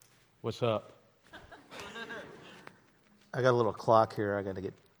What's up? I got a little clock here. I got to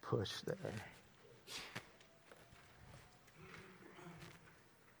get pushed there.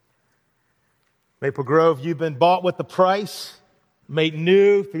 Maple Grove, you've been bought with a price, made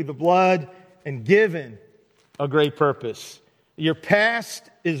new through the blood, and given a great purpose. Your past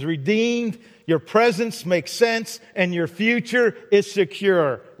is redeemed, your presence makes sense, and your future is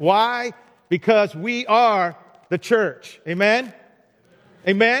secure. Why? Because we are the church. Amen?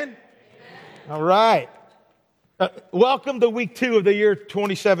 Amen? All right. Welcome to week 2 of the year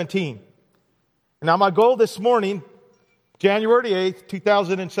 2017. Now, my goal this morning, January 8th,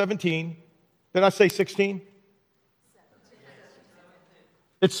 2017, did I say 16?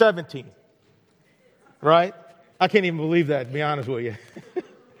 It's 17. Right? I can't even believe that, to be honest with you.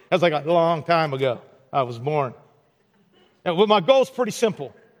 That's like a long time ago I was born. And well, my goal is pretty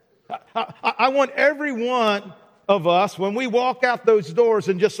simple. I want every one of us, when we walk out those doors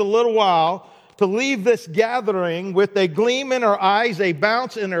in just a little while, to leave this gathering with a gleam in our eyes, a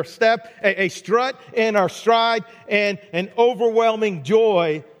bounce in our step, a strut in our stride, and an overwhelming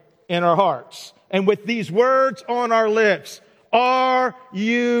joy in our hearts. And with these words on our lips, are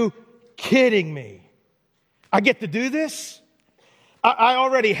you kidding me? I get to do this? I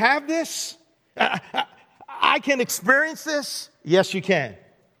already have this? I can experience this? Yes, you can,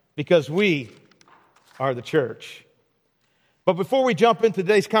 because we are the church. But before we jump into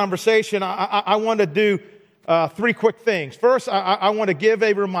today's conversation, I want to do 3 quick things. First, I want to give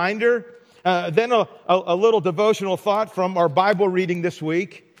a reminder, then a little devotional thought from our Bible reading this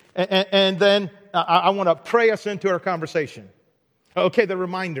week, and then I want to pray us into our conversation. Okay, the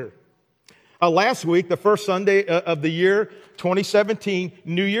reminder. Last week, the first Sunday of the year 2017,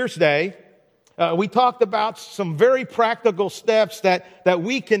 New Year's Day, we talked about some very practical steps that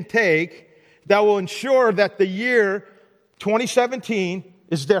we can take that will ensure that the year 2017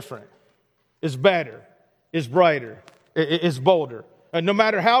 is different, is better, is brighter, is bolder. No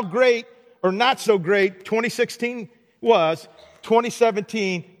matter how great or not so great 2016 was,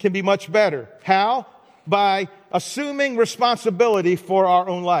 2017 can be much better. How? By assuming responsibility for our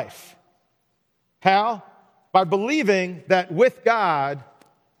own life. How? By believing that with God,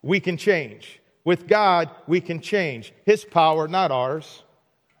 we can change. With God, we can change. His power, not ours.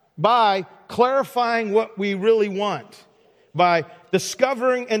 By clarifying what we really want. By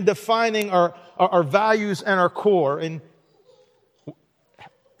discovering and defining our values and our core. And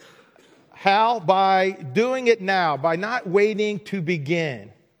how? By doing it now, by not waiting to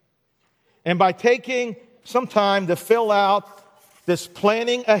begin. And by taking some time to fill out this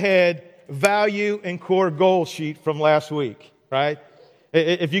planning ahead value and core goal sheet from last week, right?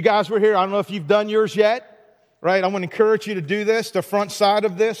 If you guys were here, I don't know if you've done yours yet, right? I want to encourage you to do this. The front side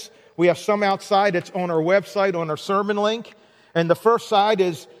of this, we have some outside. It's on our website, on our sermon link. And the first side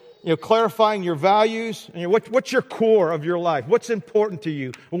is, clarifying your values. What's your core of your life? What's important to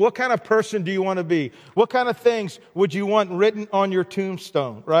you? What kind of person do you want to be? What kind of things would you want written on your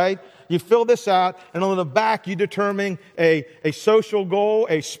tombstone, right? You fill this out, and on the back, you determine a social goal,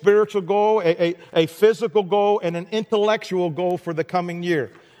 a spiritual goal, a physical goal, and an intellectual goal for the coming year.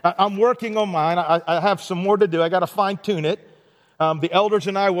 I'm working on mine. I have some more to do. I got to fine-tune it. The elders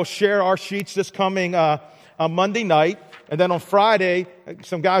and I will share our sheets this coming Monday night. And then on Friday,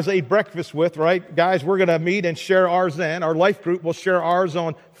 some guys I ate breakfast with, right? Guys, we're going to meet and share ours then. Our life group will share ours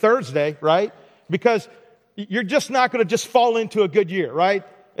on Thursday, right? Because you're just not going to just fall into a good year, right?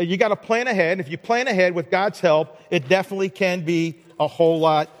 You got to plan ahead. If you plan ahead with God's help, it definitely can be a whole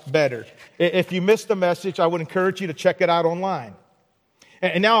lot better. If you missed the message, I would encourage you to check it out online.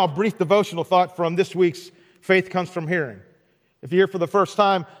 And now a brief devotional thought from this week's Faith Comes From Hearing. If you're here for the first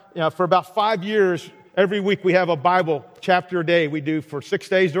time, for about 5 years, every week we have a Bible chapter a day we do for 6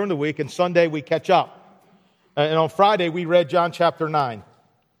 days during the week, and Sunday we catch up. And on Friday we read John chapter 9.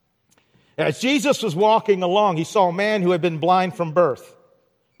 As Jesus was walking along, he saw a man who had been blind from birth.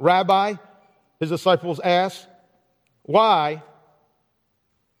 Rabbi, his disciples asked, why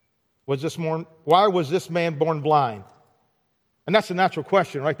was this man born blind? And that's a natural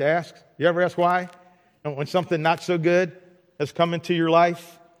question, right, to ask. You ever ask why? When something not so good has come into your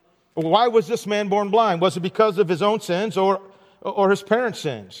life? Why was this man born blind? Was it because of his own sins or his parents'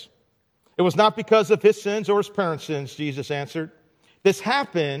 sins? It was not because of his sins or his parents' sins, Jesus answered. This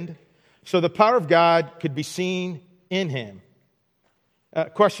happened so the power of God could be seen in him.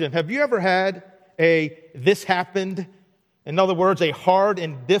 Question, have you ever had this happened? In other words, a hard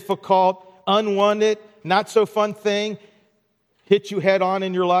and difficult, unwanted, not so fun thing hit you head on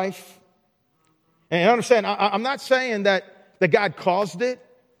in your life? And understand, I'm not saying that God caused it.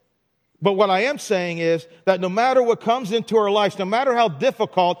 But what I am saying is that no matter what comes into our lives, no matter how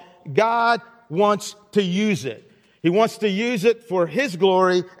difficult, God wants to use it. He wants to use it for His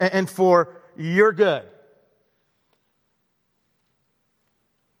glory and for your good.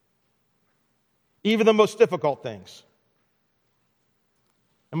 Even the most difficult things.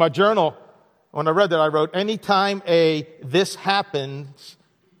 In my journal, when I read that, I wrote, anytime this happens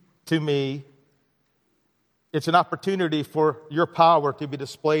to me, it's an opportunity for your power to be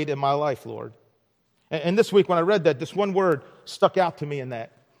displayed in my life, Lord. And this week when I read that, this one word stuck out to me in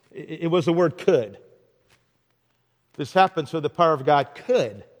that. It was the word could. This happens so the power of God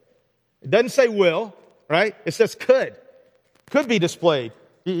could. It doesn't say will, right? It says could. Could be displayed.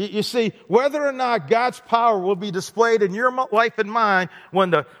 You see, whether or not God's power will be displayed in your life and mine when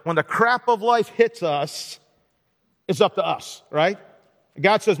the crap of life hits us, it's up to us, right?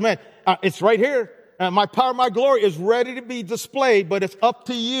 God says, man, it's right here. My power, my glory is ready to be displayed, but it's up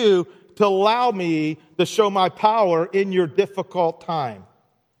to you to allow me to show my power in your difficult time.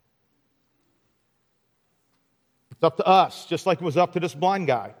 It's up to us, just like it was up to this blind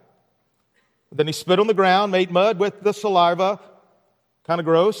guy. Then he spit on the ground, made mud with the saliva, kind of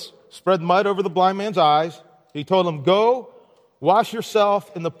gross, spread mud over the blind man's eyes. He told him, go wash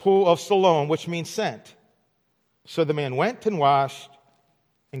yourself in the pool of Siloam, which means sent. So the man went and washed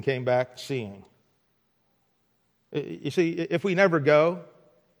and came back seeing. You see, if we never go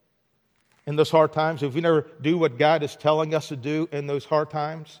in those hard times, if we never do what God is telling us to do in those hard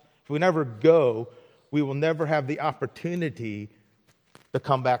times, if we never go, we will never have the opportunity to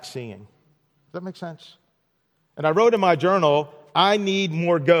come back seeing. Does that make sense? And I wrote in my journal, I need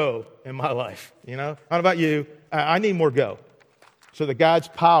more go in my life. You know, how about you? I need more go so that God's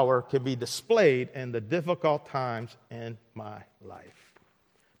power can be displayed in the difficult times in my life.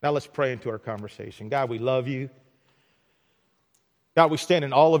 Now let's pray into our conversation. God, we love you. God, we stand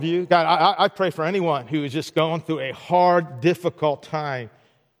in all of you. God, I pray for anyone who is just going through a hard, difficult time.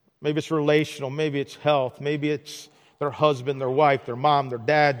 Maybe it's relational, maybe it's health, maybe it's their husband, their wife, their mom, their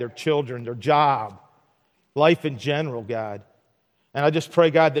dad, their children, their job, life in general, God. And I just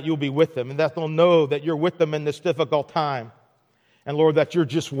pray, God, that you'll be with them and that they'll know that you're with them in this difficult time. And Lord, that you're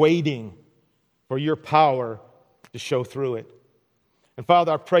just waiting for your power to show through it. And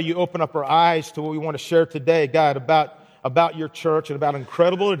Father, I pray you open up our eyes to what we want to share today, God, about your church and about how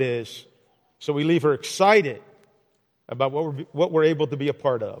incredible it is. So we leave her excited about what we're able to be a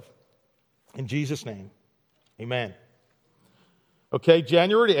part of. In Jesus' name, amen. Okay,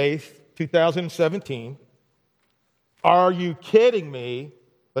 January 8th, 2017. Are you kidding me?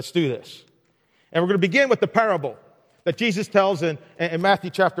 Let's do this. And we're going to begin with the parable that Jesus tells in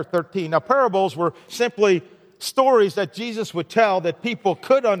Matthew chapter 13. Now, parables were simply stories that Jesus would tell that people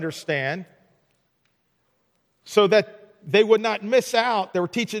could understand so that they would not miss out. They were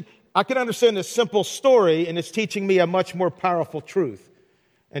teaching, I can understand this simple story, and it's teaching me a much more powerful truth.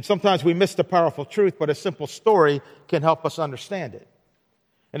 And sometimes we miss the powerful truth, but a simple story can help us understand it.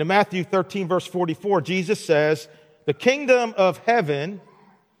 And in Matthew 13, verse 44, Jesus says, the kingdom of heaven,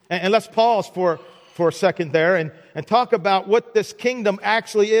 and let's pause for a second there and talk about what this kingdom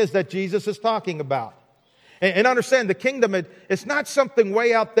actually is that Jesus is talking about. And understand the kingdom, it's not something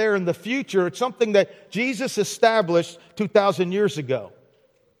way out there in the future. It's something that Jesus established 2,000 years ago.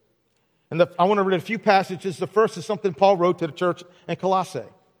 And I want to read a few passages. The first is something Paul wrote to the church in Colossae.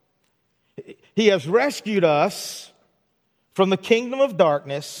 He has rescued us from the kingdom of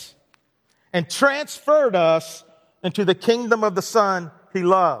darkness and transferred us into the kingdom of the Son he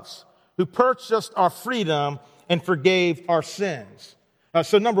loves, who purchased our freedom and forgave our sins.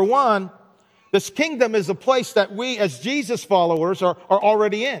 So number one, this kingdom is a place that we as Jesus followers are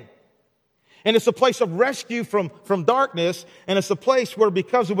already in. And it's a place of rescue from darkness, and it's a place where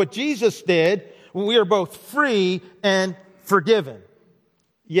because of what Jesus did, we are both free and forgiven.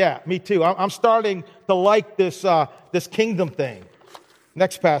 Yeah, me too. I'm starting to like this kingdom thing.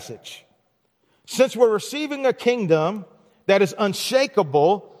 Next passage. Since we're receiving a kingdom that is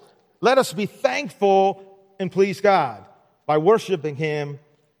unshakable, let us be thankful and please God by worshiping Him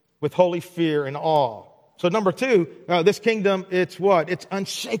with holy fear and awe. So number two, this kingdom, it's what? It's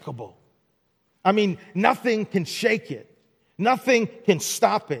unshakable. I mean, nothing can shake it. Nothing can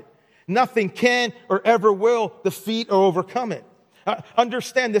stop it. Nothing can or ever will defeat or overcome it.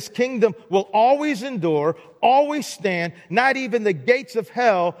 Understand this kingdom will always endure, always stand. Not even the gates of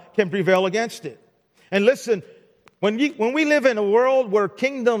hell can prevail against it. And listen, when we live in a world where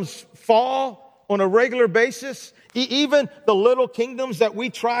kingdoms fall on a regular basis, even the little kingdoms that we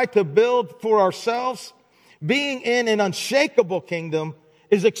try to build for ourselves, being in an unshakable kingdom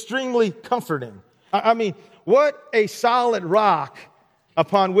is extremely comforting. I mean, what a solid rock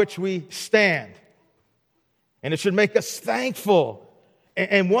upon which we stand. And it should make us thankful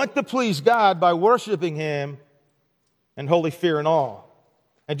and want to please God by worshiping Him in holy fear and awe.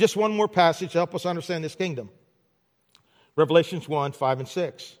 And just one more passage to help us understand this kingdom. Revelations 1, 5, and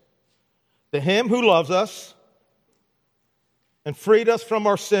 6. To Him who loves us and freed us from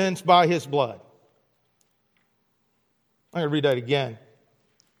our sins by His blood. I'm going to read that again.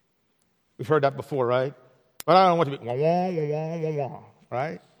 We've heard that before, right? But I don't want it to be wah, wah, wah, wah, wah, wah,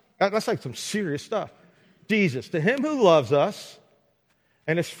 right? That's like some serious stuff. Jesus, to Him who loves us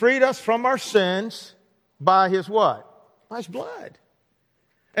and has freed us from our sins by His what? By His blood.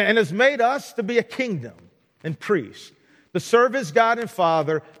 And has made us to be a kingdom and priest, to serve His God and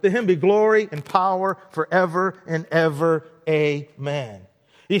Father. To Him be glory and power forever and ever. Amen.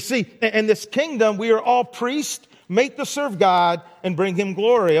 You see, in this kingdom, we are all priests made to serve God and bring Him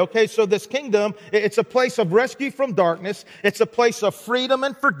glory. Okay, so this kingdom, it's a place of rescue from darkness. It's a place of freedom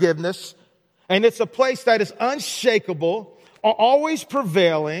and forgiveness. And it's a place that is unshakable, always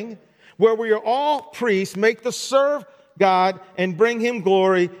prevailing, where we are all priests made to serve God and bring Him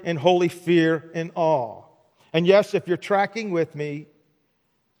glory in holy fear and awe. And yes, if you're tracking with me,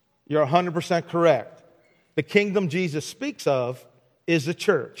 you're 100% correct. The kingdom Jesus speaks of is the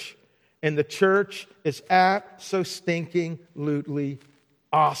church. And the church is so-stinking-lutely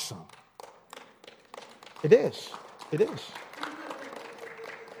awesome. It is. It is.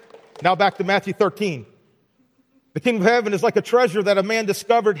 Now back to Matthew 13. The kingdom of heaven is like a treasure that a man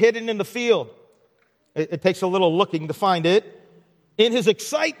discovered hidden in the field. It takes a little looking to find it. In his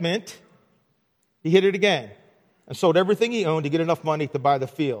excitement, he hid it again and sold everything he owned to get enough money to buy the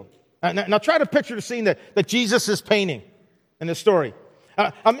field. Now try to picture the scene that Jesus is painting in this story.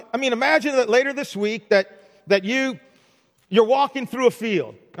 I mean, imagine that later this week that you're walking through a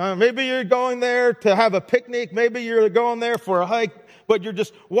field. Maybe you're going there to have a picnic. Maybe you're going there for a hike. But you're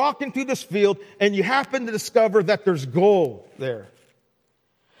just walking through this field and you happen to discover that there's gold there.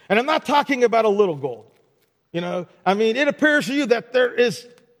 And I'm not talking about a little gold. You know, I mean, it appears to you that there is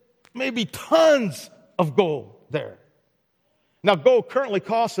maybe tons of gold there. Now, gold currently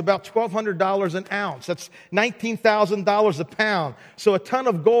costs about $1,200 an ounce. That's $19,000 a pound. So a ton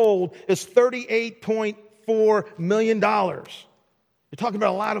of gold is $38.4 million. You're talking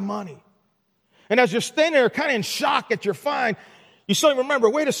about a lot of money. And as you're standing there kind of in shock at your find, you suddenly remember,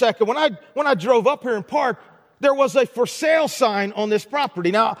 wait a second, when I drove up here and parked, there was a for sale sign on this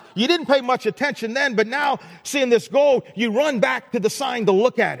property. Now, you didn't pay much attention then, but now seeing this gold, you run back to the sign to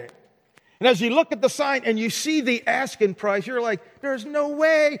look at it. And as you look at the sign and you see the asking price, you're like, there's no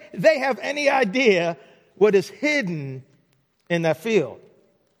way they have any idea what is hidden in that field.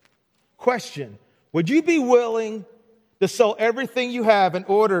 Question, would you be willing to sell everything you have in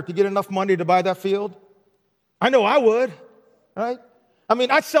order to get enough money to buy that field? I know I would, right? I mean,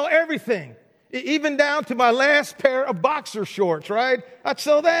 I'd sell everything, even down to my last pair of boxer shorts, right? I'd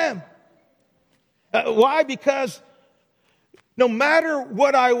sell them. Why? Because no matter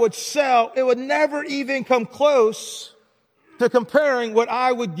what I would sell, it would never even come close to comparing what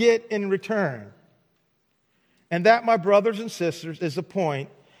I would get in return. And that, my brothers and sisters, is the point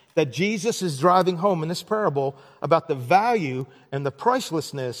that Jesus is driving home in this parable about the value and the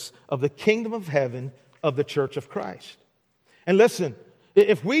pricelessness of the kingdom of heaven of the church of Christ. And listen,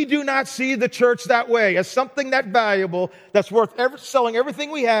 if we do not see the church that way, as something that valuable, that's worth selling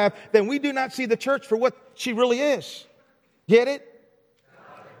everything we have, then we do not see the church for what she really is. Get it?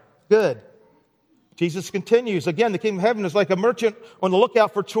 Good. Jesus continues. Again, the kingdom of heaven is like a merchant on the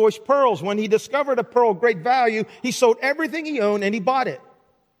lookout for choice pearls. When he discovered a pearl of great value, he sold everything he owned and he bought it.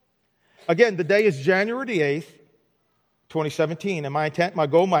 Again, the day is January the 8th, 2017. And my intent, my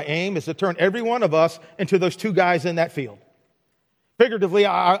goal, my aim is to turn every one of us into those two guys in that field. Figuratively,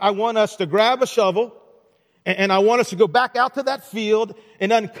 I want us to grab a shovel and I want us to go back out to that field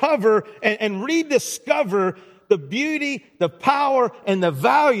and uncover and rediscover the beauty, the power, and the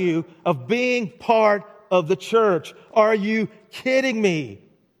value of being part of the church. Are you kidding me?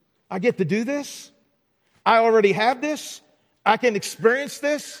 I get to do this? I already have this? I can experience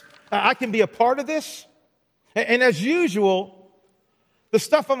this? I can be a part of this? And as usual, the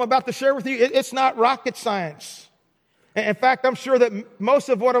stuff I'm about to share with you, it's not rocket science. In fact, I'm sure that most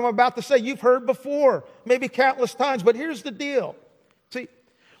of what I'm about to say you've heard before, maybe countless times, but here's the deal. See,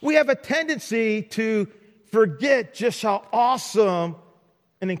 we have a tendency to forget just how awesome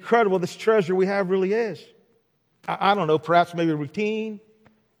and incredible this treasure we have really is. I don't know, perhaps maybe routine,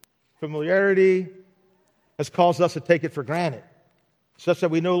 familiarity has caused us to take it for granted, such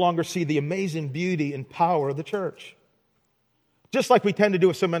that we no longer see the amazing beauty and power of the church. Just like we tend to do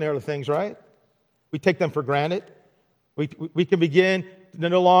with so many other things, right? We take them for granted. We can begin to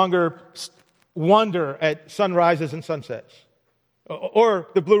no longer wonder at sunrises and sunsets or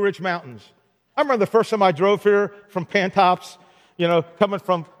the Blue Ridge Mountains. I remember the first time I drove here from Pantops, coming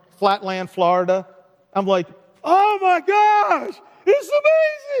from Flatland, Florida. I'm like, oh my gosh, it's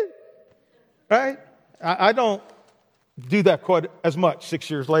amazing, right? I don't do that quite as much 6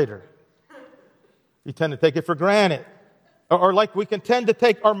 years later. You tend to take it for granted. Or like we can tend to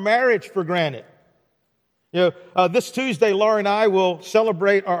take our marriage for granted. This Tuesday, Laura and I will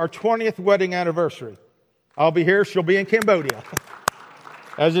celebrate our 20th wedding anniversary. I'll be here, she'll be in Cambodia,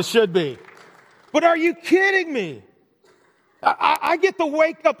 as it should be. But are you kidding me? I get to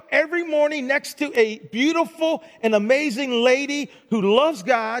wake up every morning next to a beautiful and amazing lady who loves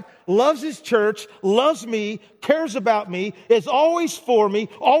God, loves His church, loves me, cares about me, is always for me,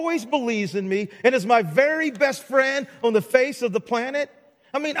 always believes in me, and is my very best friend on the face of the planet.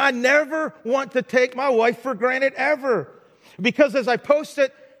 I mean, I never want to take my wife for granted ever. Because as I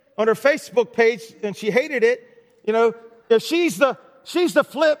posted on her Facebook page, and she hated it, if she's the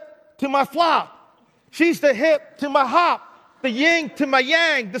flip to my flop. She's the hip to my hop. The yin to my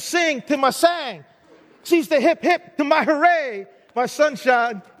yang, the sing to my sang. She's the hip hip to my hooray, my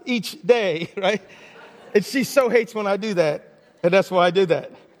sunshine each day, right? And she so hates when I do that, and that's why I do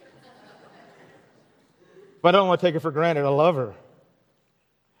that. But I don't want to take it for granted. I love her.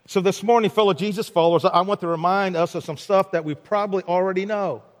 So this morning, fellow Jesus followers, I want to remind us of some stuff that we probably already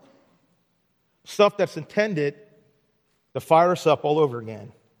know. Stuff that's intended to fire us up all over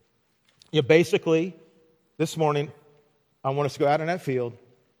again. Basically, this morning, I want us to go out in that field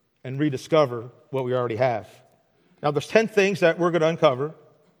and rediscover what we already have. Now, there's 10 things that we're going to uncover.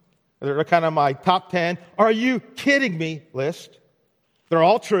 They're kind of my top 10. Are you kidding me list? They're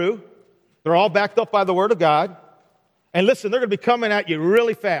all true. They're all backed up by the Word of God. And listen, they're going to be coming at you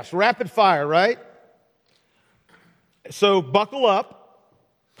really fast. Rapid fire, right? So buckle up.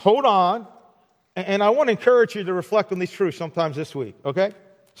 Hold on. And I want to encourage you to reflect on these truths sometimes this week, okay?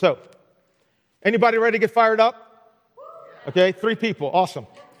 So, anybody ready to get fired up? Okay, 3 people. Awesome.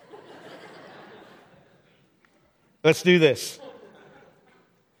 Let's do this.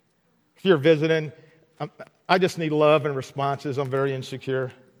 If you're visiting, I just need love and responses. I'm very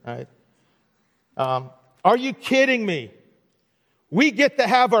insecure. All right. Are you kidding me? We get to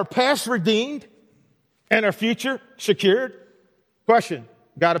have our past redeemed and our future secured? Question,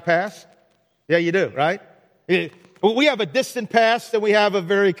 got a past? Yeah, you do, right? We have a distant past and we have a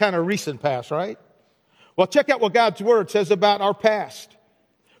very kind of recent past, right? Well, check out what God's Word says about our past.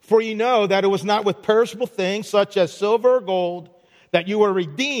 For you know that it was not with perishable things such as silver or gold that you were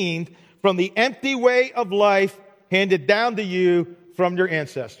redeemed from the empty way of life handed down to you from your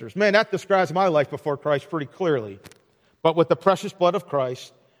ancestors. Man, that describes my life before Christ pretty clearly. But with the precious blood of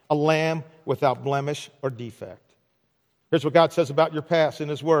Christ, a lamb without blemish or defect. Here's what God says about your past in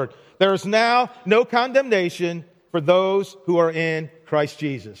His Word. There is now no condemnation for those who are in Christ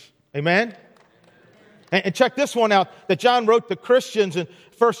Jesus. Amen? And check this one out that John wrote to Christians in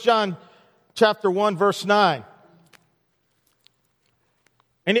 1 John chapter 1, verse 9.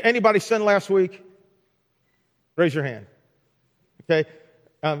 Anybody sin last week? Raise your hand. Okay.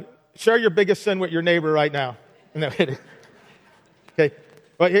 Share your biggest sin with your neighbor right now. No, okay.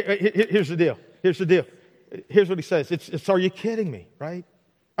 Well, here's the deal. Here's what he says. It's are you kidding me, right?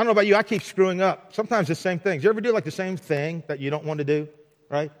 I don't know about you. I keep screwing up. Sometimes the same things. You ever do like the same thing that you don't want to do,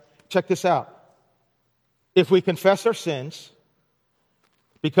 right? Check this out. If we confess our sins,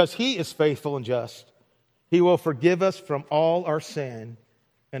 because He is faithful and just, He will forgive us from all our sin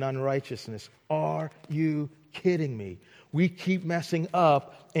and unrighteousness. Are you kidding me? We keep messing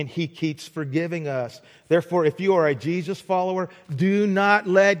up and He keeps forgiving us. Therefore, if you are a Jesus follower, do not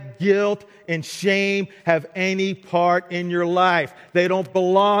let guilt and shame have any part in your life. They don't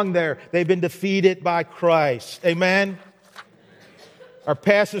belong there. They've been defeated by Christ. Amen? Our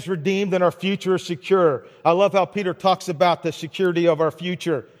past is redeemed and our future is secure. I love how Peter talks about the security of our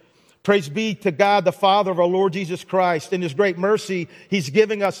future. Praise be to God, the Father of our Lord Jesus Christ. In His great mercy, He's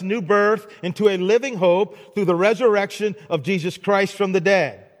giving us new birth into a living hope through the resurrection of Jesus Christ from the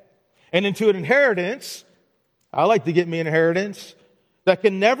dead. And into an inheritance, I like to get me an inheritance, that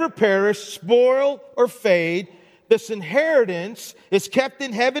can never perish, spoil, or fade. This inheritance is kept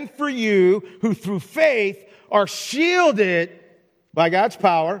in heaven for you, who through faith are shielded by God's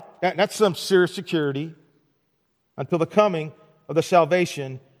power. That's some serious security until the coming of the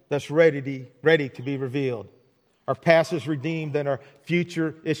salvation that's ready to be revealed. Our past is redeemed and our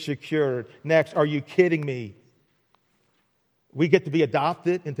future is secured. Next, are you kidding me? We get to be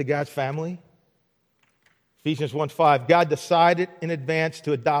adopted into God's family. Ephesians 1:5, God decided in advance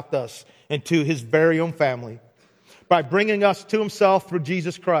to adopt us into His very own family by bringing us to himself through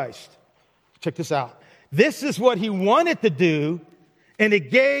Jesus Christ. Check this out. This is what he wanted to do, and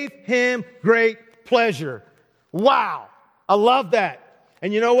it gave him great pleasure. Wow. I love that.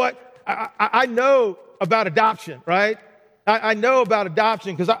 And you know what? I know about adoption, right? I know about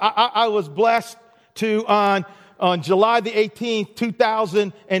adoption because I was blessed to, on July the 18th,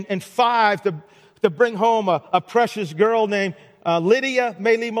 2005, to bring home a precious girl named Lydia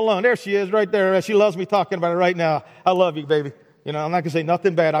Maylee Malone. There she is right there. She loves me talking about it right now. I love you, baby. You know, I'm not going to say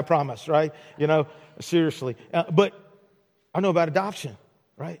nothing bad, I promise, right? You know, seriously. But I know about adoption,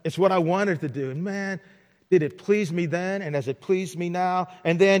 right? It's what I wanted to do. And man, did it please me then, and has it pleased me now?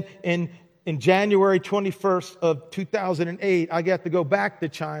 And then in January 21st of 2008, I got to go back to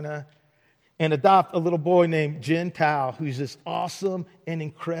China and adopt a little boy named Jin Tao, who's just awesome and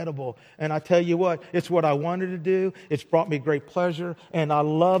incredible. And I tell you what, it's what I wanted to do. It's brought me great pleasure, and I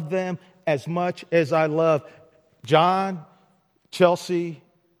love them as much as I love John, Chelsea,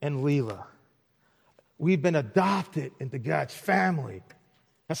 and Leela. We've been adopted into God's family.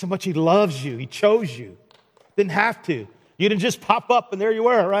 That's how much he loves you. He chose you. Didn't have to. You didn't just pop up and there you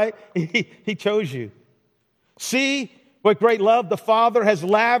were, right? He chose you. See what great love the Father has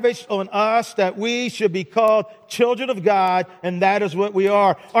lavished on us, that we should be called children of God, and that is what we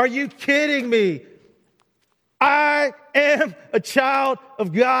are. Are you kidding me? I am a child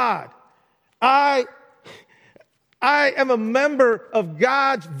of God. I am a member of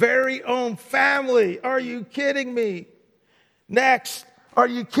God's very own family. Are you kidding me? Next, are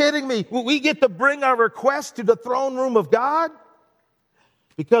you kidding me? We get to bring our requests to the throne room of God.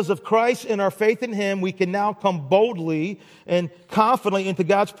 Because of Christ and our faith in him, we can now come boldly and confidently into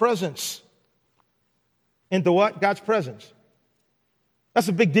God's presence. Into what? God's presence. That's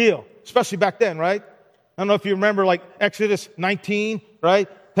a big deal, especially back then, right? I don't know if you remember like Exodus 19, right?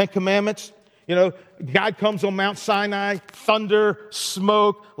 10 Commandments. You know, God comes on Mount Sinai, thunder,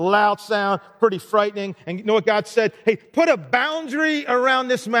 smoke, loud sound, pretty frightening. And you know what God said? Hey, put a boundary around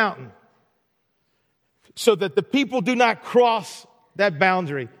this mountain so that the people do not cross that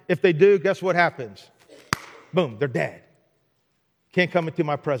boundary. If they do, guess what happens? Boom, they're dead. Can't come into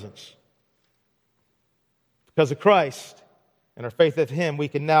my presence. Because of Christ and our faith in him, we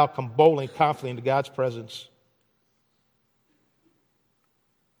can now come boldly and confidently into God's presence.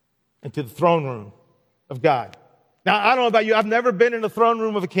 Into the throne room of God. Now, I don't know about you. I've never been in the throne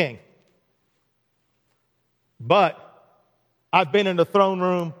room of a king. But I've been in the throne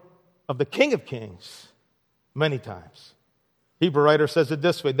room of the King of Kings many times. Hebrew writer says it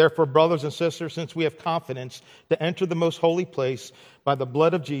this way: therefore, brothers and sisters, since we have confidence to enter the most holy place by the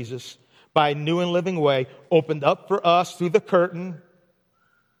blood of Jesus, by a new and living way, opened up for us through the curtain,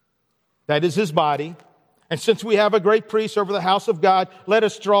 that is his body. And since we have a great priest over the house of God, let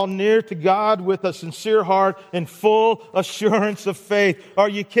us draw near to God with a sincere heart and full assurance of faith. Are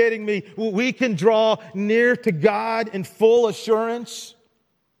you kidding me? We can draw near to God in full assurance.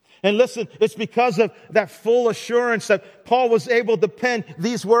 And listen, it's because of that full assurance that Paul was able to pen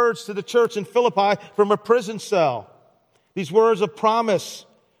these words to the church in Philippi from a prison cell. These words of promise.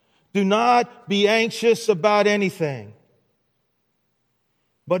 Do not be anxious about anything,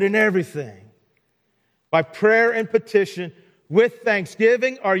 but in everything, by prayer and petition, with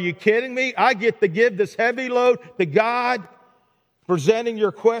thanksgiving. Are you kidding me? I get to give this heavy load to God, presenting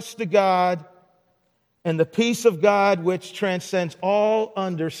your quest to God, and the peace of God, which transcends all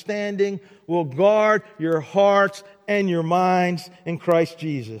understanding, will guard your hearts and your minds in Christ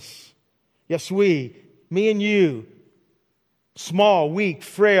Jesus. Yes, me and you, small, weak,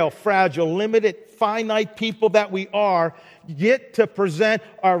 frail, fragile, limited, finite people that we are, get to present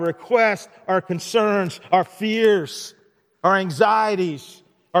our requests, our concerns, our fears, our anxieties,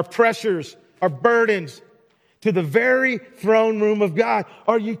 our pressures, our burdens to the very throne room of God.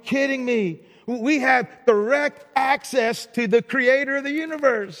 Are you kidding me? We have direct access to the creator of the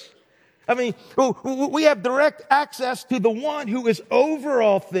universe. I mean, we have direct access to the one who is over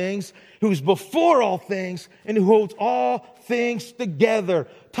all things, who is before all things, and who holds all things together.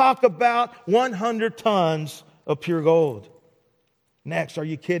 Talk about 100 tons of pure gold. Next, are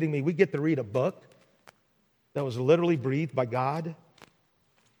you kidding me? We get to read a book that was literally breathed by God.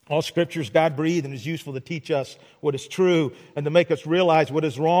 All scripture is God-breathed and is useful to teach us what is true and to make us realize what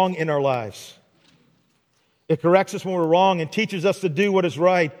is wrong in our lives. It corrects us when we're wrong and teaches us to do what is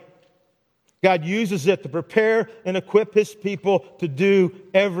right. God uses it to prepare and equip his people to do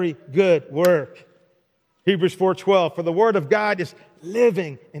every good work. Hebrews 4:12, for the word of God is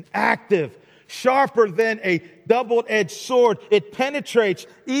living and active, sharper than a double-edged sword. It penetrates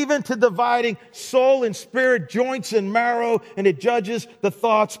even to dividing soul and spirit, joints and marrow, and it judges the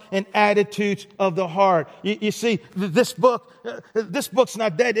thoughts and attitudes of the heart. You see, this book's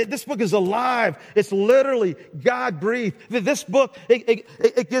not dead. This book is alive. It's literally God-breathed. This book,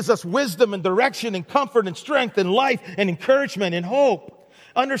 it gives us wisdom and direction and comfort and strength and life and encouragement and hope.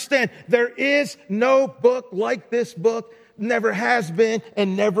 Understand, there is no book like this book, never has been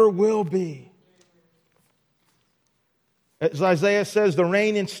and never will be. As Isaiah says, the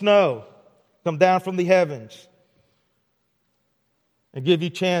rain and snow come down from the heavens and give you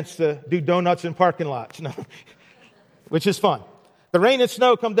a chance to do donuts in parking lots, which is fun. The rain and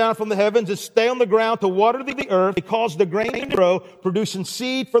snow come down from the heavens and stay on the ground to water the earth. It causes the grain to grow, producing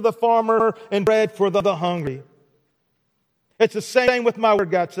seed for the farmer and bread for the hungry. It's the same with my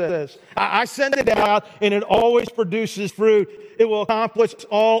word, God says. I send it out, and it always produces fruit. It will accomplish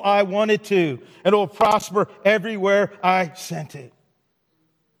all I want it to, and it will prosper everywhere I sent it.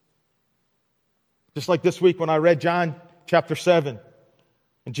 Just like this week when I read John chapter 7,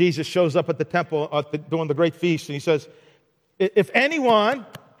 and Jesus shows up at the temple during the great feast, and he says, if anyone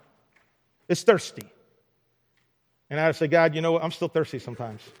is thirsty, and I say, God, you know what? I'm still thirsty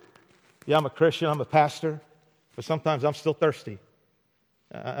sometimes. Yeah, I'm a Christian, I'm a pastor. But sometimes I'm still thirsty.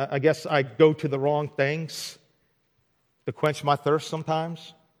 I guess I go to the wrong things to quench my thirst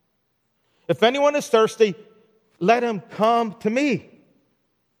sometimes. If anyone is thirsty, let him come to me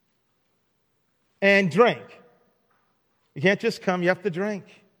and drink. You can't just come, you have to drink.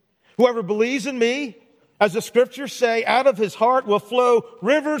 Whoever believes in me, as the scriptures say, out of his heart will flow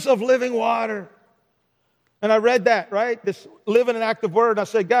rivers of living water. And I read that, right? This living and active word. And I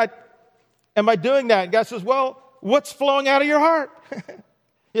said, God, am I doing that? And God says, well, what's flowing out of your heart?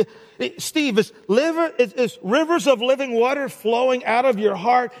 Steve, is rivers of living water flowing out of your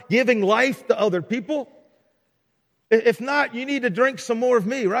heart, giving life to other people? If not, you need to drink some more of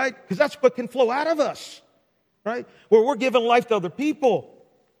me, right? Because that's what can flow out of us, right? Where we're giving life to other people.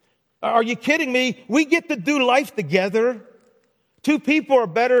 Are you kidding me? We get to do life together. Two people are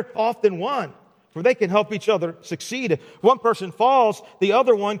better off than one, for they can help each other succeed. If one person falls, the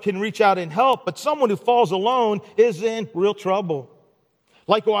other one can reach out and help. But someone who falls alone is in real trouble.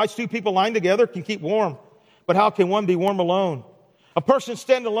 Likewise, two people lying together can keep warm. But how can one be warm alone? A person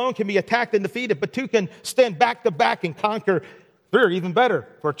standing alone can be attacked and defeated, but two can stand back to back and conquer. Three are even better,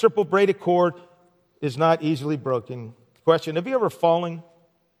 for a triple braided cord is not easily broken. Question, have you ever fallen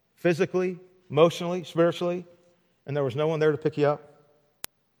physically, emotionally, spiritually, and there was no one there to pick you up?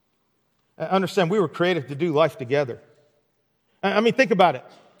 Understand, we were created to do life together. I mean, think about it.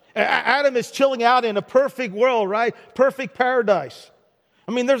 Adam is chilling out in a perfect world, right? Perfect paradise.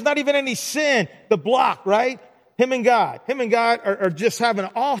 I mean, there's not even any sin to block, right? Him and God are just having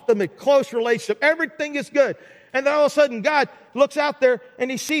an ultimate close relationship. Everything is good. And then all of a sudden, God looks out there and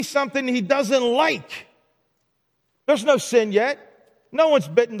he sees something he doesn't like. There's no sin yet. No one's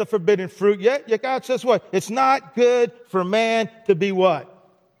bitten the forbidden fruit yet. Yet God says what? It's not good for man to be what?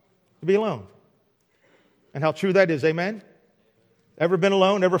 To be alone. And how true that is, amen? Ever been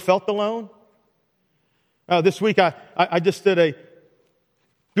alone? Ever felt alone? This week I just did a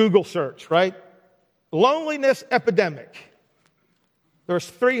Google search, right? Loneliness epidemic. There's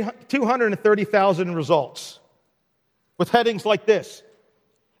 230,000 results with headings like this.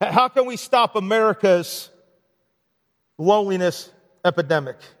 How can we stop America's loneliness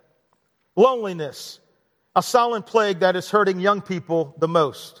epidemic? Loneliness, a silent plague that is hurting young people the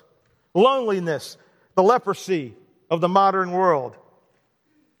most. Loneliness, the leprosy of the modern world.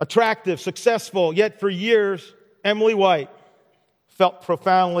 Attractive, successful, yet for years, Emily White felt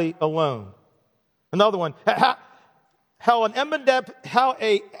profoundly alone. Another one, how an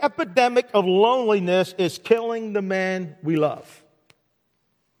epidemic of loneliness is killing the men we love.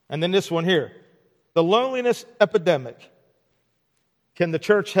 And then this one here, the loneliness epidemic. Can the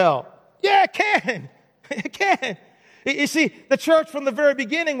church help? Yeah, it can. It can. You see, the church from the very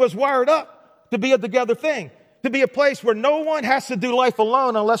beginning was wired up to be a together thing, to be a place where no one has to do life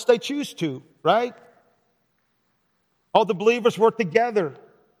alone unless they choose to, right? All the believers worked together,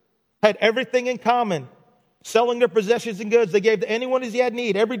 had everything in common, selling their possessions and goods they gave to anyone as he had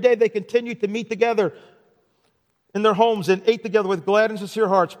need. Every day they continued to meet together in their homes and ate together with glad and sincere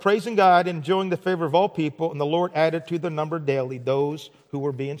hearts, praising God and enjoying the favor of all people. And the Lord added to the number daily those who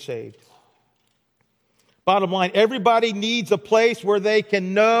were being saved. Bottom line, everybody needs a place where they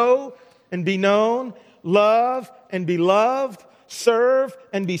can know and be known, love and be loved, serve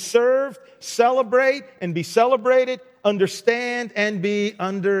and be served, celebrate and be celebrated, understand and be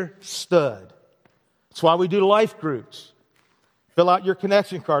understood. That's why we do life groups. Fill out your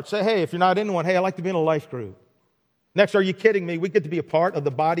connection card. Say, hey, if you're not in one, hey, I'd like to be in a life group. Next, are you kidding me? We get to be a part of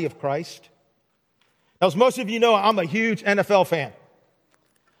the body of Christ. Now, as most of you know, I'm a huge NFL fan.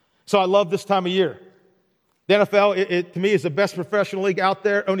 So I love this time of year. The NFL, to me, is the best professional league out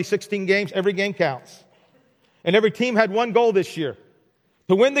there. Only 16 games. Every game counts. And every team had one goal this year: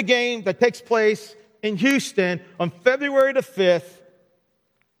 to win the game that takes place in Houston on February the 5th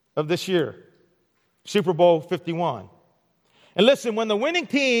of this year, Super Bowl 51. And listen, when the winning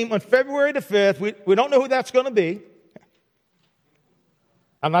team on February the 5th, we don't know who that's going to be.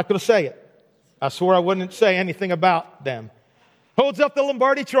 I'm not going to say it. I swore I wouldn't say anything about them. Holds up the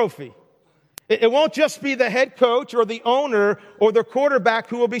Lombardi Trophy. It won't just be the head coach or the owner or the quarterback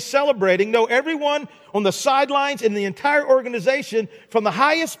who will be celebrating. No, everyone on the sidelines in the entire organization, from the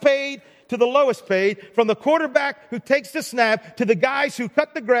highest paid to the lowest paid, from the quarterback who takes the snap to the guys who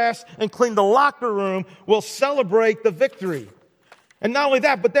cut the grass and clean the locker room, will celebrate the victory. And not only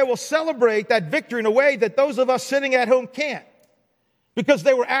that, but they will celebrate that victory in a way that those of us sitting at home can't, because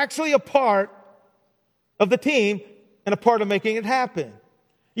they were actually a part of the team and a part of making it happen.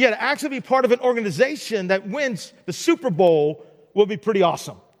 Yeah, to actually be part of an organization that wins the Super Bowl will be pretty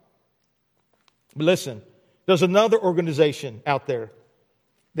awesome. But listen, there's another organization out there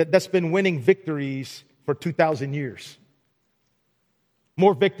that's been winning victories for 2,000 years.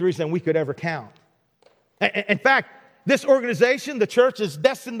 More victories than we could ever count. In fact, this organization, the church, is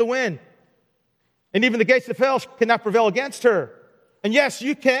destined to win. And even the gates of hell cannot prevail against her. And yes,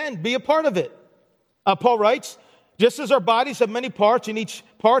 you can be a part of it. Paul writes, just as our bodies have many parts and each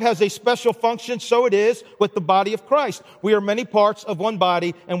part has a special function, so it is with the body of Christ. We are many parts of one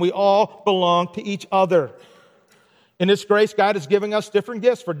body, and we all belong to each other. In His grace, God is giving us different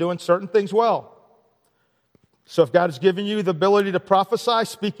gifts for doing certain things well. So if God has given you the ability to prophesy,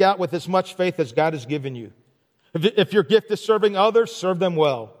 speak out with as much faith as God has given you. If your gift is serving others, serve them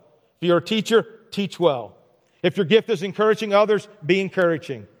well. If you're a teacher, teach well. If your gift is encouraging others, be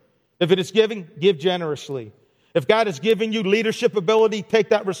encouraging. If it is giving, give generously. If God has given you leadership ability, take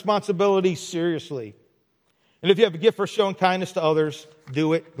that responsibility seriously. And if you have a gift for showing kindness to others,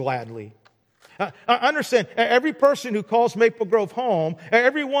 do it gladly. I understand, every person who calls Maple Grove home,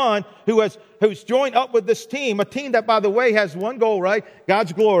 everyone who's joined up with this team, a team that, by the way, has one goal, right?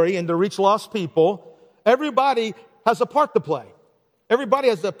 God's glory and to reach lost people. Everybody has a part to play. Everybody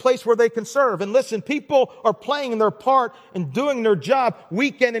has a place where they can serve. And listen, people are playing their part and doing their job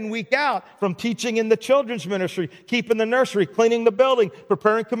week in and week out, from teaching in the children's ministry, keeping the nursery, cleaning the building,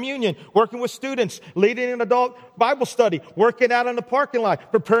 preparing communion, working with students, leading an adult Bible study, working out in the parking lot,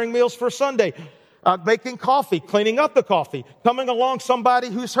 preparing meals for Sunday, making coffee, cleaning up the coffee, coming along somebody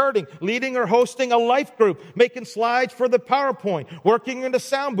who's hurting, leading or hosting a life group, making slides for the PowerPoint, working in the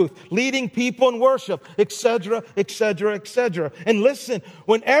sound booth, leading people in worship, etc., etc., etc. And listen,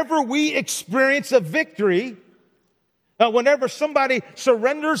 whenever we experience a victory, whenever somebody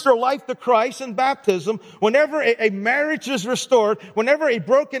surrenders their life to Christ in baptism, whenever a marriage is restored, whenever a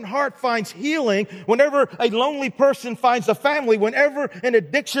broken heart finds healing, whenever a lonely person finds a family, whenever an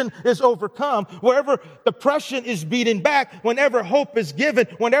addiction is overcome, wherever depression is beaten back, whenever hope is given,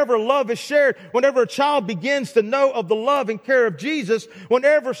 whenever love is shared, whenever a child begins to know of the love and care of Jesus,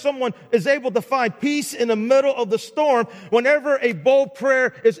 whenever someone is able to find peace in the middle of the storm, whenever a bold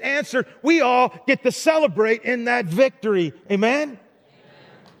prayer is answered, we all get to celebrate in that victory. Amen?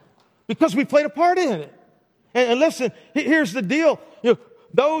 Because we played a part in it. And listen, here's the deal.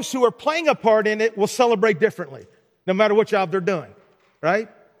 Those who are playing a part in it will celebrate differently, no matter what job they're doing, right?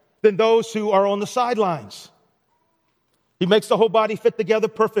 Than those who are on the sidelines. He makes the whole body fit together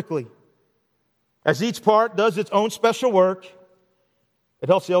perfectly. As each part does its own special work, it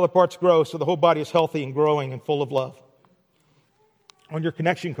helps the other parts grow so the whole body is healthy and growing and full of love. On your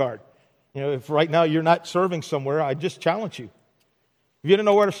connection card, if right now you're not serving somewhere, I just challenge you. If you don't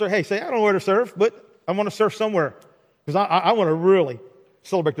know where to serve, hey, say, I don't know where to serve, but I want to serve somewhere because I want to really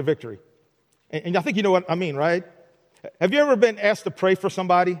celebrate the victory. And I think you know what I mean, right? Have you ever been asked to pray for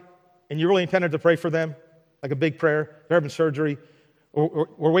somebody and you really intended to pray for them, like a big prayer? They're having surgery or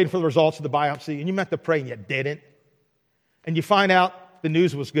we're waiting for the results of the biopsy, and you meant to pray and you didn't. And you find out the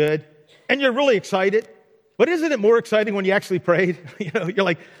news was good and you're really excited. But isn't it more exciting when you actually prayed? You're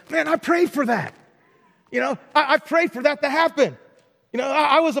like, man, I prayed for that. I prayed for that to happen.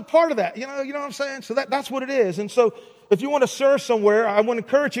 I was a part of that. You know what I'm saying? So that's what it is. And so if you want to serve somewhere, I want to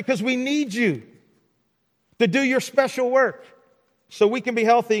encourage you because we need you to do your special work so we can be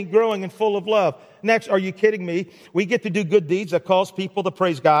healthy, growing, and full of love. Next, are you kidding me? We get to do good deeds that cause people to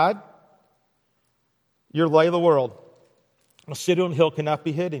praise God. You're the light of the world. A city on a hill cannot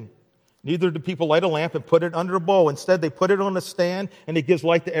be hidden. Neither do people light a lamp and put it under a bowl. Instead, they put it on a stand, and it gives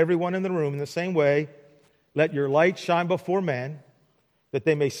light to everyone in the room. In the same way, let your light shine before men, that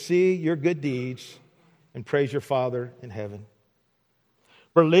they may see your good deeds and praise your Father in heaven.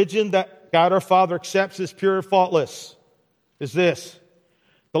 Religion that God our Father accepts as pure and faultless is this: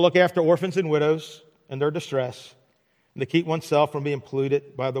 to look after orphans and widows in their distress, and to keep oneself from being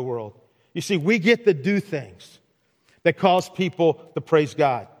polluted by the world. You see, we get to do things that cause people to praise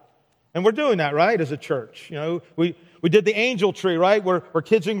God. And we're doing that, right, as a church. You know, we did the angel tree, right, where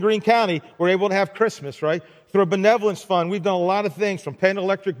kids in Greene County were able to have Christmas, right? Through a benevolence fund, we've done a lot of things, from paying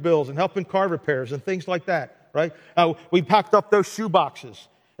electric bills and helping car repairs and things like that, right? We packed up those shoe boxes.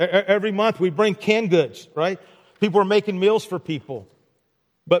 Every month we bring canned goods, right? People are making meals for people.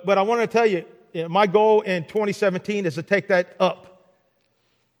 But I want to tell you, my goal in 2017 is to take that up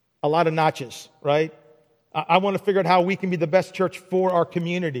a lot of notches, right? I want to figure out how we can be the best church for our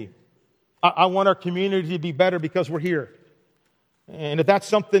community. I want our community to be better because we're here. And if that's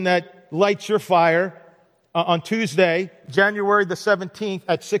something that lights your fire, on Tuesday, January the 17th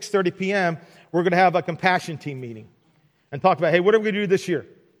at 6:30 p.m., we're going to have a compassion team meeting and talk about, hey, what are we going to do this year?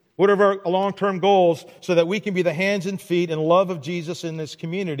 What are our long-term goals so that we can be the hands and feet and love of Jesus in this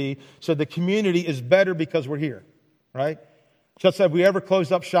community, so the community is better because we're here, right? Just if we ever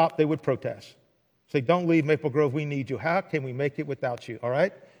closed up shop, they would protest. Say, don't leave Maple Grove, we need you. How can we make it without you, all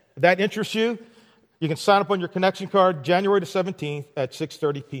right? If that interests you, you can sign up on your connection card January the 17th at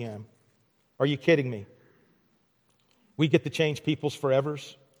 6:30 p.m. Are you kidding me? We get to change people's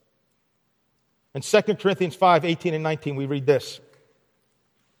forevers. In 2 Corinthians 5:18 and 19, we read this.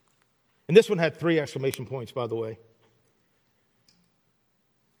 And this one had 3 exclamation points, by the way.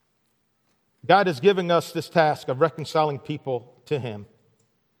 God is giving us this task of reconciling people to Him.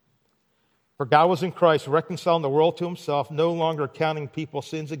 For God was in Christ, reconciling the world to Himself, no longer counting people's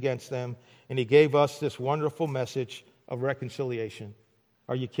sins against them, and He gave us this wonderful message of reconciliation.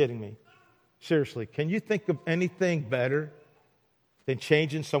 Are you kidding me? Seriously, can you think of anything better than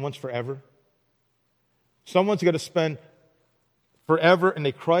changing someone's forever? Someone's going to spend forever in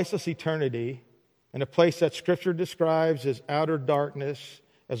a Christless eternity in a place that Scripture describes as outer darkness,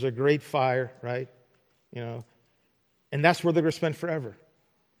 as a great fire, right? You know, and that's where they're going to spend forever.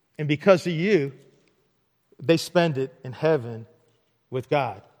 And because of you, they spend it in heaven with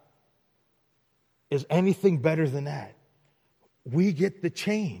God. Is anything better than that? We get the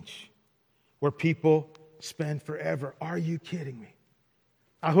change where people spend forever. Are you kidding me?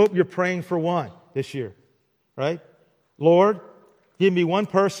 I hope you're praying for one this year, right? Lord, give me one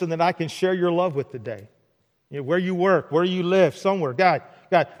person that I can share your love with today. You know, where you work, where you live, somewhere. God,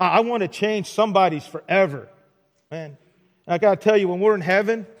 I want to change somebody's forever. Man, I got to tell you, when we're in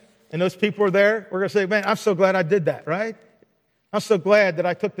heaven and those people are there, we're going to say, man, I'm so glad I did that, right? I'm so glad that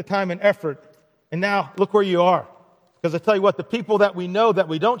I took the time and effort. And now look where you are. Because I tell you what, the people that we know that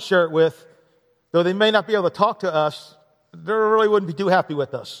we don't share it with, though they may not be able to talk to us, they really wouldn't be too happy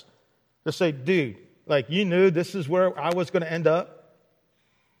with us. They'll say, dude, like you knew this is where I was going to end up,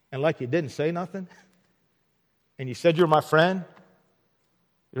 and like you didn't say nothing, and you said you're my friend,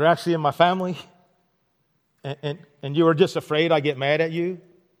 you're actually in my family, and you were just afraid I'd get mad at you.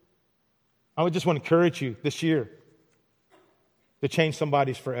 I would just want to encourage you this year to change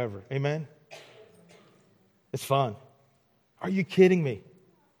somebody's forever. Amen? It's fun. Are you kidding me?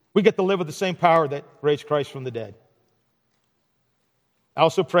 We get to live with the same power that raised Christ from the dead. I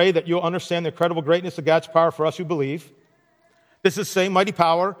also pray that you'll understand the incredible greatness of God's power for us who believe. This is the same mighty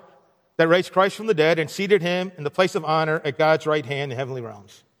power that raised Christ from the dead and seated Him in the place of honor at God's right hand in the heavenly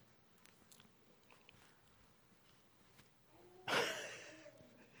realms.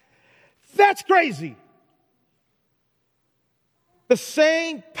 That's crazy. The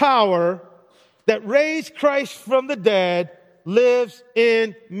same power that raised Christ from the dead lives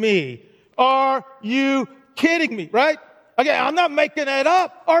in me. Are you kidding me, right? Okay, I'm not making that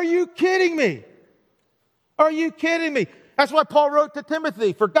up. Are you kidding me? Are you kidding me? That's why Paul wrote to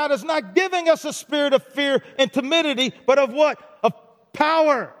Timothy, for God is not giving us a spirit of fear and timidity, but of what? Of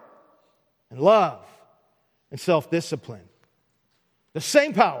power and love and self-discipline. The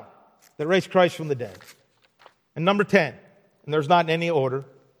same power that raised Christ from the dead. And number 10, and there's not in any order.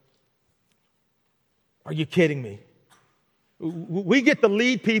 Are you kidding me? We get to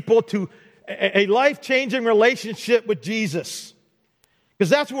lead people to a life-changing relationship with Jesus. Because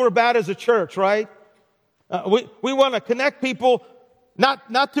that's what we're about as a church, right? We want to connect people,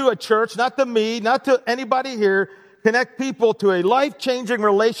 not to a church, not to me, not to anybody here. Connect people to a life-changing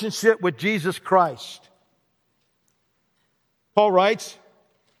relationship with Jesus Christ. Paul writes,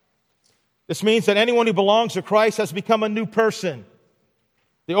 this means that anyone who belongs to Christ has become a new person.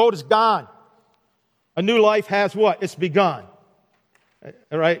 The old is gone. A new life has what? It's begun.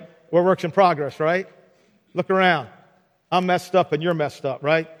 All right? We're works in progress, right? Look around. I'm messed up and you're messed up,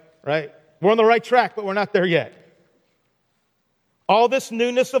 right? Right? We're on the right track, but we're not there yet. All this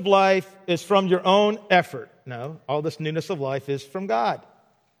newness of life is from your own effort. No, all this newness of life is from God,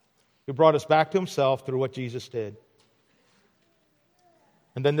 who brought us back to himself through what Jesus did.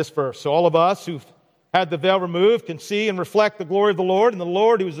 And then this verse. So all of us who've had the veil removed can see and reflect the glory of the Lord. And the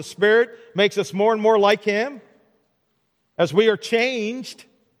Lord, who is the Spirit, makes us more and more like him as we are changed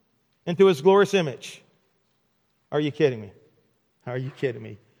into his glorious image. Are you kidding me? Are you kidding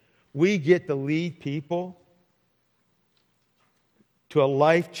me? We get to lead people to a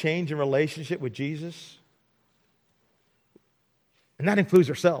life-changing relationship with Jesus. And that includes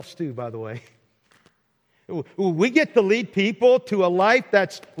ourselves too, by the way. We get to lead people to a life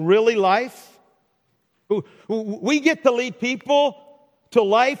that's really life. We get to lead people to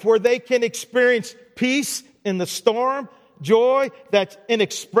life where they can experience peace in the storm, joy that's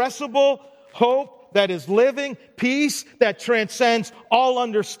inexpressible, hope that is living, peace that transcends all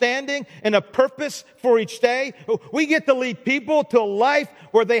understanding, and a purpose for each day. We get to lead people to a life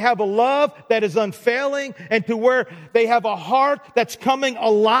where they have a love that is unfailing and to where they have a heart that's coming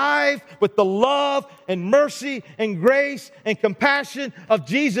alive with the love and mercy and grace and compassion of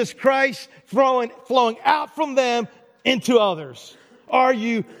Jesus Christ flowing out from them into others. Are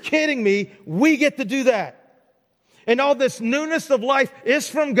you kidding me? We get to do that. And all this newness of life is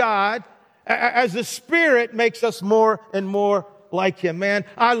from God, as the Spirit makes us more and more like him. Man,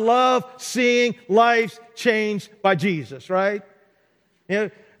 I love seeing lives changed by Jesus, right? You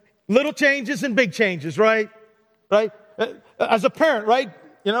know, little changes and big changes, right? Right? As a parent, right?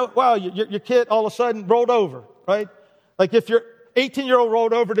 You know, wow, your kid all of a sudden rolled over, right? Like if your 18-year-old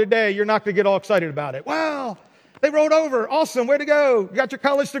rolled over today, you're not going to get all excited about it. Wow, they rolled over. Awesome, way to go. You got your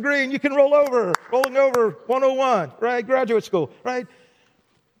college degree and you can roll over. Rolling over 101, right? Graduate school, right?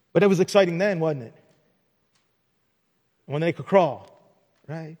 But it was exciting then, wasn't it? When they could crawl,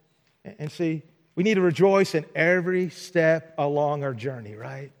 right? And see, we need to rejoice in every step along our journey,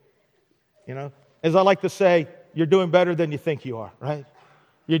 right? You know, as I like to say, you're doing better than you think you are, right?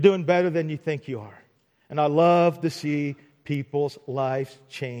 You're doing better than you think you are. And I love to see people's lives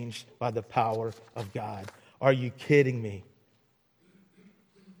changed by the power of God. Are you kidding me?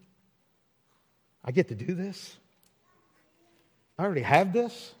 I get to do this? I already have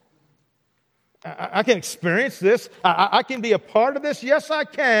this? I can experience this. I can be a part of this. Yes, I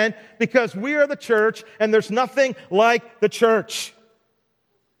can, because we are the church, and there's nothing like the church.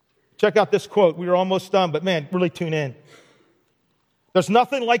 Check out this quote. We are almost done, but man, really tune in. There's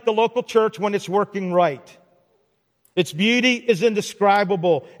nothing like the local church when it's working right. Its beauty is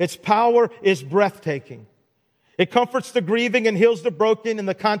indescribable. Its power is breathtaking. It comforts the grieving and heals the broken in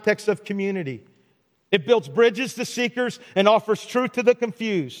the context of community. It builds bridges to seekers and offers truth to the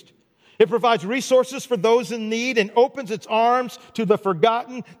confused. It provides resources for those in need and opens its arms to the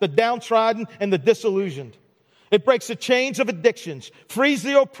forgotten, the downtrodden, and the disillusioned. It breaks the chains of addictions, frees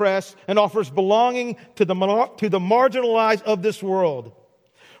the oppressed, and offers belonging to the marginalized of this world.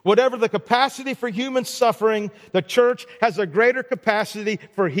 Whatever the capacity for human suffering, the church has a greater capacity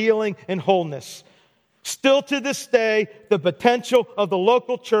for healing and wholeness. Still to this day, the potential of the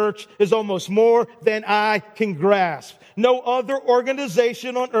local church is almost more than I can grasp. No other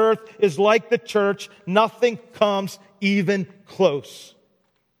organization on earth is like the church. Nothing comes even close.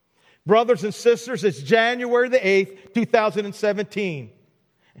 Brothers and sisters, it's January the 8th, 2017.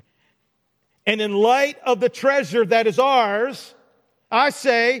 And in light of the treasure that is ours, I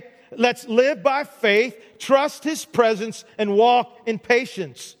say, let's live by faith, trust his presence, and walk in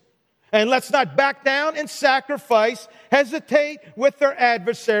patience. And let's not back down and sacrifice, hesitate with their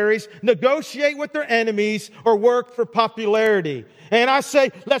adversaries, negotiate with their enemies, or work for popularity. And I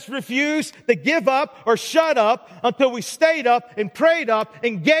say, let's refuse to give up or shut up until we stayed up and prayed up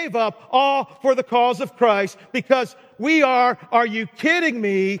and gave up all for the cause of Christ. Because we are you kidding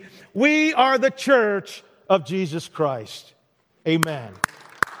me? We are the church of Jesus Christ. Amen.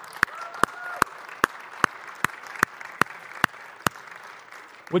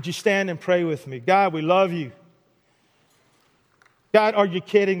 Would you stand and pray with me? God, we love you. God, are you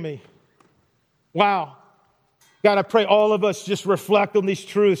kidding me? Wow. God, I pray all of us just reflect on these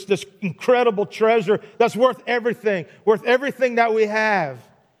truths, this incredible treasure that's worth everything that we have.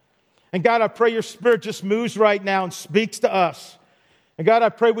 And God, I pray your Spirit just moves right now and speaks to us. And God, I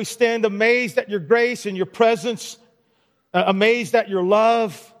pray we stand amazed at your grace and your presence, amazed at your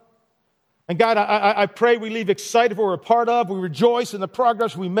love. And God, I pray we leave excited for what we're a part of. We rejoice in the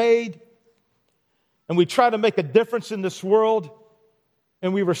progress we made. And we try to make a difference in this world.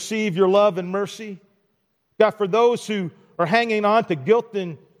 and we receive your love and mercy. God, for those who are hanging on to guilt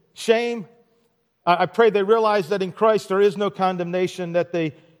and shame, I pray they realize that in Christ there is no condemnation,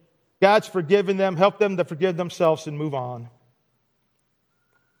 that God's forgiven them, help them to forgive themselves and move on.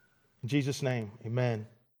 In Jesus' name, amen.